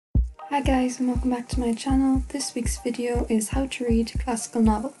Hi guys and welcome back to my channel. This week's video is how to read classical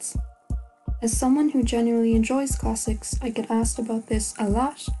novels. As someone who genuinely enjoys classics, I get asked about this a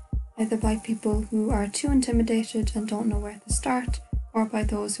lot, either by people who are too intimidated and don't know where to start, or by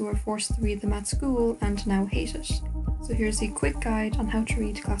those who were forced to read them at school and now hate it. So here's a quick guide on how to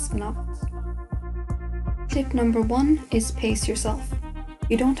read classical novels. Tip number 1 is pace yourself.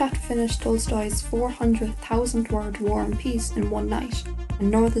 You don't have to finish Tolstoy's 400,000 word War and Peace in one night, and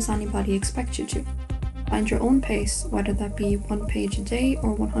nor does anybody expect you to. Find your own pace, whether that be 1 page a day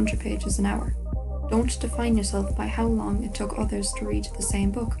or 100 pages an hour. Don't define yourself by how long it took others to read the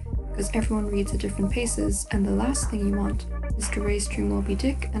same book, because everyone reads at different paces, and the last thing you want is to race through Moby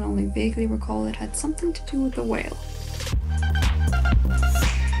Dick and only vaguely recall it had something to do with a whale.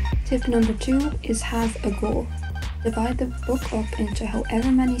 Tip number 2 is have a goal. Divide the book up into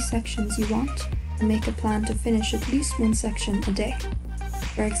however many sections you want and make a plan to finish at least one section a day.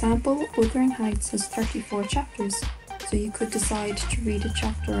 For example, Wuthering Heights has 34 chapters, so you could decide to read a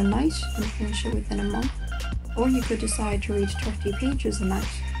chapter a night and finish it within a month, or you could decide to read 30 pages a night.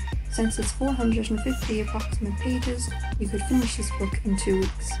 Since it's 450 approximate pages, you could finish this book in 2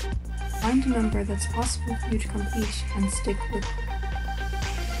 weeks. Find a number that's possible for you to complete and stick with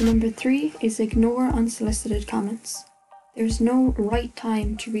it. Number 3 is ignore unsolicited comments. There's no right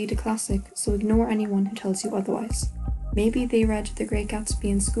time to read a classic, so ignore anyone who tells you otherwise. Maybe they read The Great Gatsby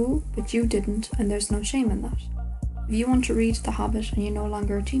in school, but you didn't, and there's no shame in that. If you want to read The Hobbit and you're no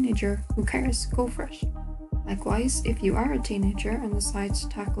longer a teenager, who cares? Go for it. Likewise, if you are a teenager and decide to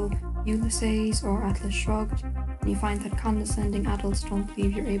tackle Ulysses or Atlas Shrugged, and you find that condescending adults don't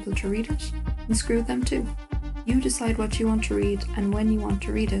believe you're able to read it, then screw them too. You decide what you want to read and when you want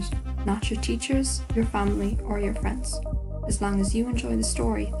to read it, not your teachers, your family, or your friends. As long as you enjoy the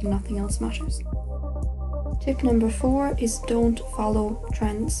story, then nothing else matters. Tip number 4 is don't follow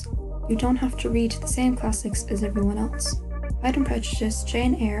trends. You don't have to read the same classics as everyone else. Pride and Prejudice,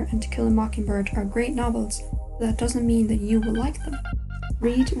 Jane Eyre, and To Kill a Mockingbird are great novels, but that doesn't mean that you will like them.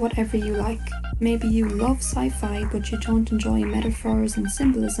 Read whatever you like. Maybe you love sci-fi, but you don't enjoy metaphors and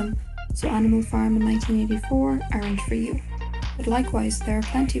symbolism, so Animal Farm and 1984 aren't for you. But likewise, there are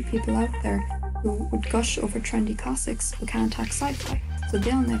plenty of people out there who would gush over trendy classics but can't hack sci-fi, so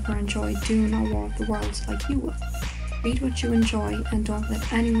they'll never enjoy Dune or War of the Worlds like you will. Read what you enjoy and don't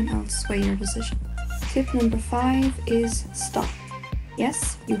let anyone else sway your decision. Tip number 5 is stop.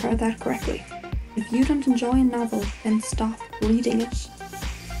 Yes, you heard that correctly. If you don't enjoy a novel, then stop reading it.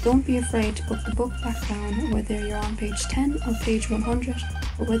 Don't be afraid to put the book back down, whether you're on page 10 or page 100,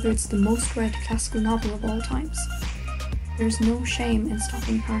 or whether it's the most read classical novel of all times. There's no shame in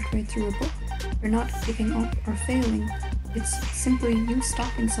stopping partway through a book. You're not giving up or failing. It's simply you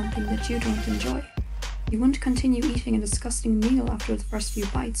stopping something that you don't enjoy. You wouldn't continue eating a disgusting meal after the first few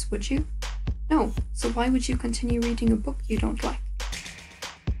bites, would you? No, so why would you continue reading a book you don't like?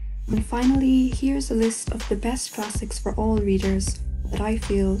 And finally, here's a list of the best classics for all readers that I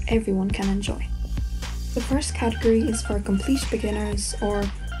feel everyone can enjoy. The first category is for complete beginners, or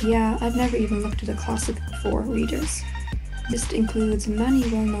yeah, I've never even looked at a classic before readers. This includes many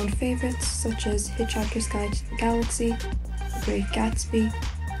well-known favourites such as Hitchhiker's Guide to the Galaxy, The Great Gatsby,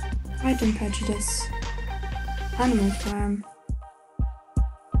 Pride and Prejudice, Animal Farm,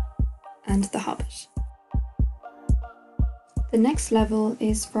 and The Hobbit. The next level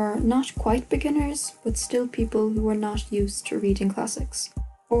is for not quite beginners, but still people who are not used to reading classics,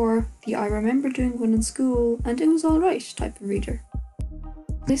 or the I remember doing one in school and it was alright type of reader.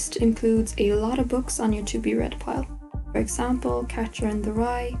 This list includes a lot of books on your to-be-read pile. For example, Catcher in the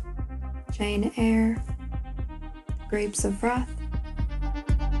Rye, Jane Eyre, The Grapes of Wrath,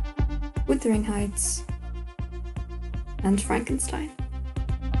 Wuthering Heights, and Frankenstein.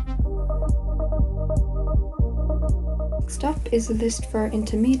 Next up is a list for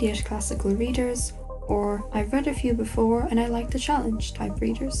intermediate classical readers, or I've read a few before and I like the challenge type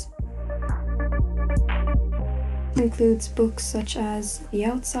readers. It includes books such as The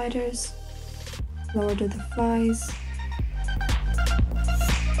Outsiders, Lord of the Flies,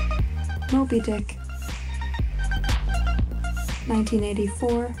 Moby Dick,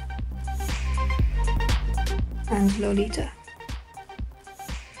 1984, and Lolita.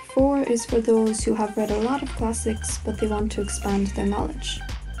 4 is for those who have read a lot of classics but they want to expand their knowledge,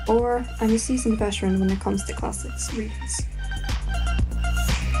 or I'm a seasoned veteran when it comes to classics readings.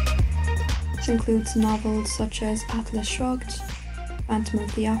 This includes novels such as Atlas Shrugged, Phantom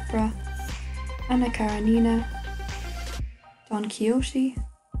of the Opera, Anna Karenina, Don Quixote,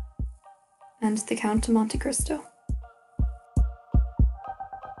 and The Count of Monte Cristo.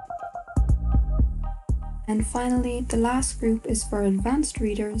 And finally, the last group is for advanced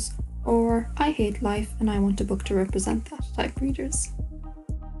readers or I hate life and I want a book to represent that type readers.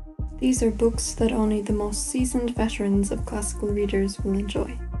 These are books that only the most seasoned veterans of classical readers will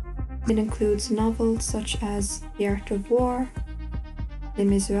enjoy. It includes novels such as The Art of War, Les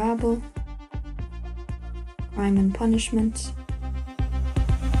Miserables, Crime and Punishment,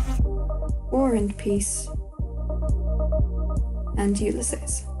 War and Peace, and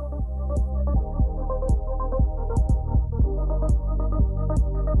Ulysses.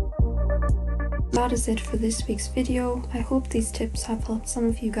 That is it for this week's video. I hope these tips have helped some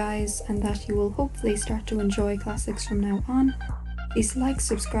of you guys and that you will hopefully start to enjoy classics from now on. Please like,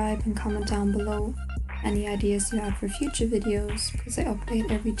 subscribe and comment down below any ideas you have for future videos because I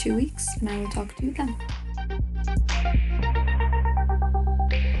update every 2 weeks and I will talk to you then.